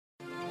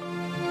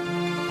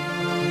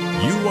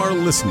You are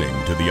listening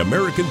to the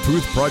American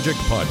Truth Project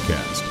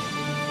podcast.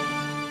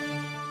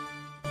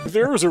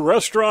 There was a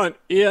restaurant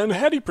in,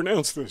 how do you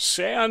pronounce this,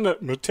 San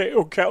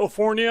Mateo,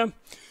 California?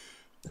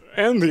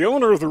 And the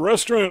owner of the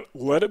restaurant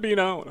let it be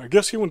known. I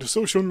guess he went to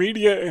social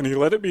media and he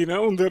let it be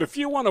known that if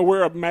you want to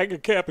wear a MAGA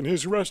cap in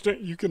his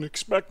restaurant, you can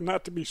expect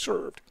not to be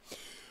served.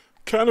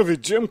 Kind of a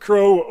Jim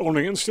Crow,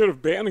 only instead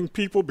of banning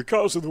people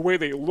because of the way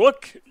they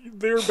look,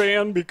 they're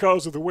banned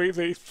because of the way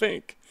they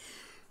think.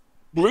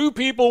 Blue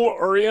people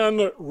are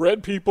in,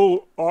 red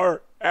people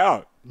are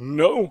out.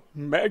 No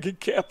MAGA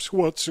caps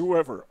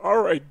whatsoever.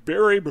 All right,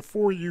 Barry,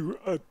 before you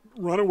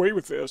run away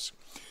with this,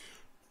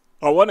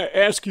 I want to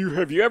ask you,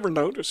 have you ever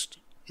noticed,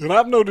 and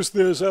I've noticed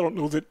this, I don't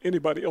know that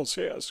anybody else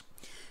has,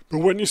 but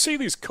when you see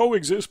these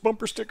coexist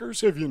bumper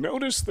stickers, have you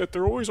noticed that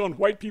they're always on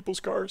white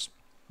people's cars?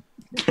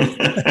 That's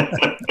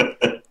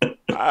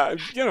a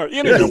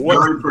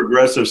very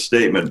progressive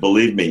statement,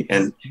 believe me,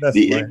 and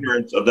the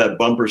ignorance of that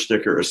bumper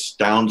sticker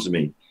astounds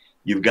me.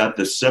 You've got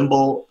the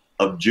symbol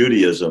of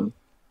Judaism,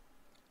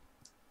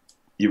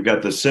 you've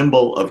got the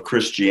symbol of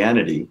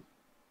Christianity,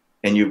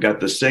 and you've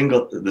got the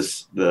symbol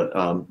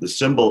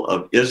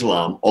of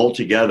Islam all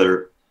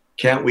together.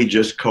 Can't we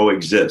just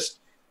coexist?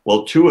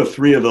 Well, 2 or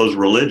 3 of those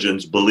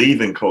religions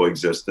believe in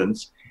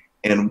coexistence,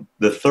 and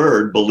the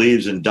third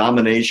believes in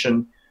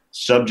domination,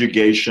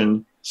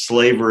 subjugation,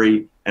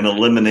 slavery, and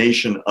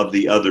elimination of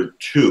the other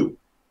 2.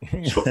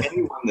 So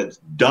anyone that's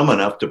dumb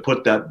enough to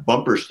put that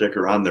bumper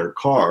sticker on their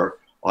car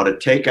ought to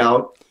take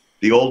out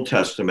the Old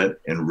Testament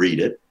and read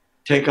it,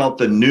 take out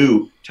the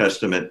New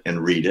Testament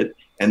and read it,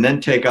 and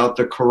then take out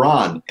the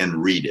Quran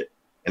and read it.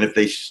 And if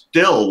they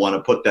still want to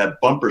put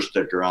that bumper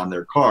sticker on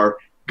their car,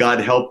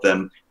 God help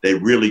them, they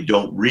really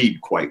don't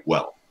read quite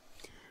well.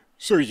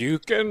 So you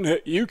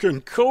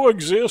can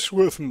coexist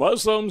with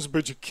Muslims,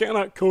 but you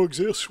cannot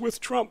coexist with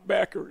Trump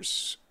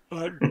backers.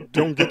 I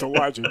don't get the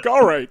logic.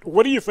 All right,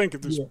 what do you think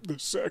of this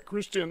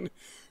Christian,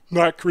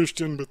 not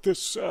Christian, but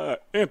this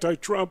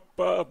anti-Trump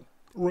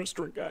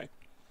restaurant guy?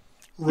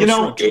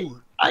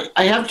 I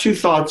have 2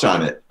 thoughts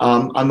on it.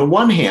 On the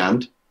one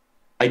hand,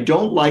 I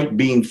don't like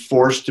being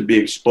forced to be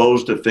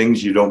exposed to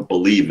things you don't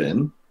believe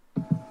in.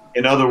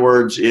 In other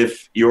words,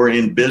 if you're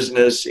in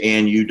business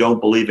and you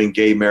don't believe in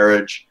gay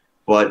marriage,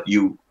 but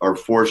you are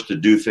forced to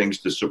do things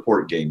to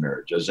support gay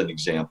marriage, as an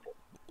example.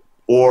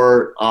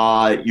 Or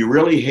you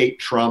really hate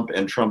Trump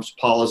and Trump's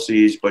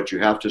policies, but you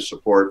have to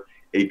support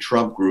a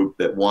Trump group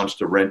that wants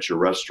to rent your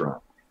restaurant.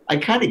 I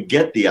kind of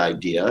get the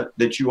idea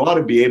that you ought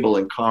to be able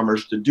in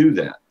commerce to do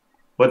that.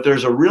 But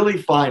there's a really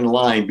fine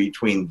line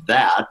between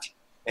that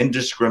and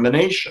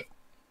discrimination.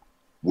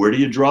 Where do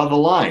you draw the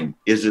line?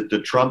 Is it the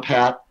Trump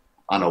hat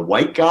on a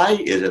white guy?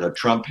 Is it a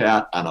Trump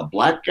hat on a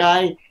black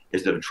guy?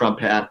 Is it a Trump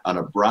hat on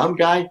a brown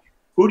guy?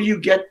 Who do you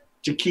get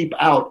to keep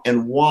out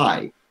and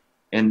why?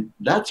 And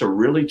that's a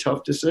really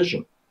tough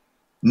decision.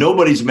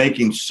 Nobody's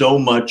making so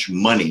much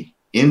money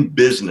in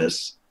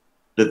business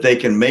that they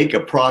can make a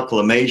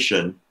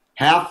proclamation.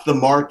 Half the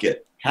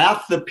market,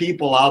 half the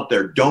people out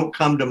there don't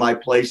come to my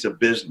place of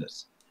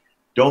business.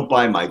 Don't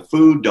buy my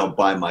food, don't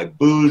buy my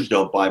booze,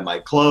 don't buy my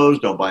clothes,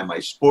 don't buy my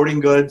sporting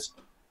goods.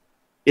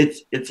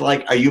 It's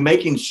like, are you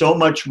making so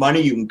much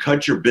money you can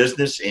cut your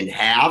business in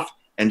half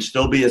and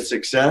still be a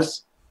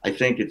success? I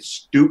think it's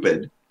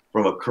stupid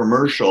from a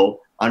commercial,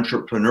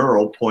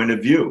 entrepreneurial point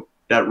of view.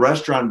 That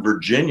restaurant in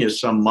Virginia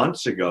some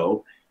months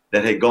ago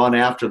that had gone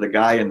after the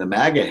guy in the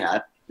MAGA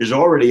hat is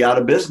already out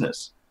of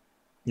business.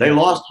 They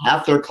lost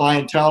half their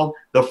clientele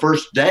the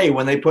first day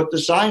when they put the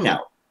sign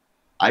out.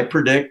 I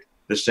predict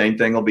the same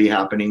thing will be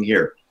happening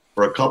here.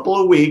 For a couple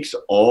of weeks,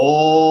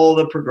 all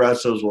the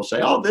progressives will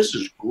say, oh, this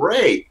is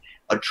great,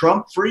 a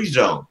Trump-free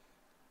zone.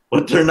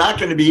 But they're not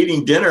going to be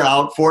eating dinner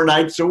out 4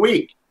 nights a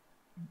week.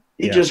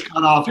 He just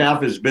cut off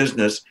half his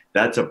business.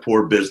 That's a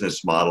poor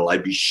business model.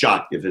 I'd be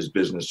shocked if his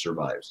business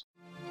survives.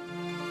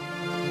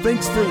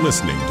 Thanks for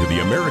listening to the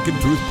American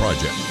Truth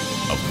Project,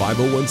 a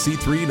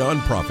 501c3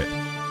 nonprofit.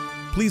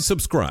 Please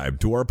subscribe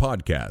to our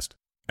podcast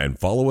and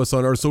follow us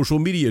on our social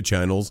media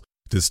channels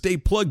to stay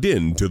plugged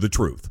in to the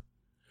truth.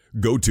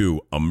 Go to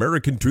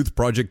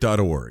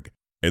americantruthproject.org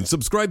and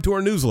subscribe to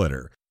our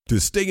newsletter to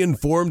stay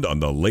informed on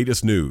the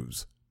latest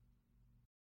news.